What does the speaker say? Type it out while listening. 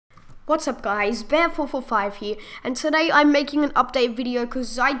What's up guys, Bear445 here, and today I'm making an update video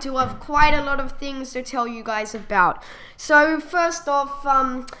because I do have quite a lot of things to tell you guys about. So first off,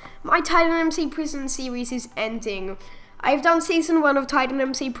 my Titan MC Prison series is ending. I've done season 1 of Titan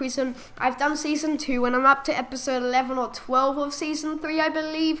MC Prison, I've done season 2, and I'm up to episode 11 or 12 of season 3 I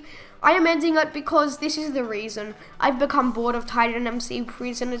believe. I am ending it because this is the reason. I've become bored of Titan MC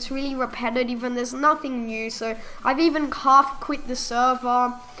Prison. It's really repetitive and there's nothing new, so I've even half quit the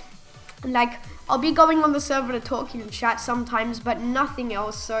server. Like, I'll be going on the server to talk in chat sometimes, but nothing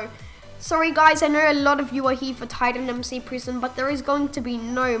else. So, sorry guys, I know a lot of you are here for Titan MC Prison, but there is going to be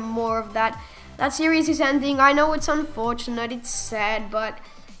no more of that. That series is ending. I know it's unfortunate, it's sad, but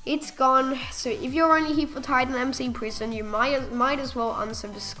it's gone. So if you're only here for Titan MC Prison, you might as well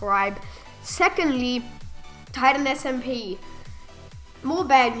unsubscribe. Secondly, Titan SMP. More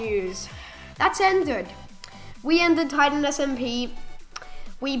bad news. That's ended. We ended Titan SMP.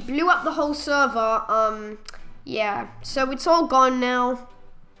 We blew up the whole server, yeah, so it's all gone now.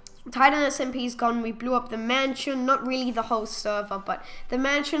 Titan SMP is gone. We blew up the mansion, not really the whole server, but the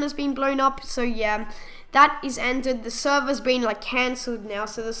mansion has been blown up, so yeah, that is ended. The server's been like cancelled now,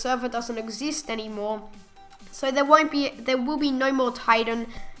 so the server doesn't exist anymore. So there will be no more Titan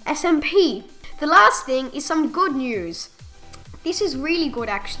SMP. The last thing is some good news. This is really good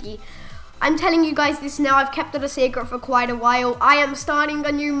actually. I'm telling you guys this now, I've kept it a secret for quite a while. I am starting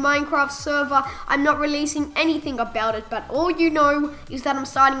a new Minecraft server. I'm not releasing anything about it, but all you know is that I'm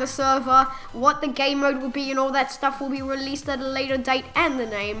starting a server. What the game mode will be and all that stuff will be released at a later date, and the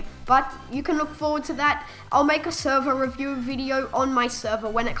name. But you can look forward to that. I'll make a server review video on my server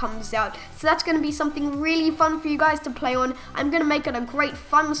when it comes out. So that's going to be something really fun for you guys to play on. I'm going to make it a great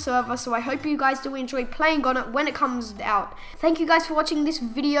fun server, so I hope you guys do enjoy playing on it when it comes out. Thank you guys for watching this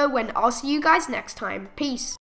video, and I'll see you guys next time. Peace.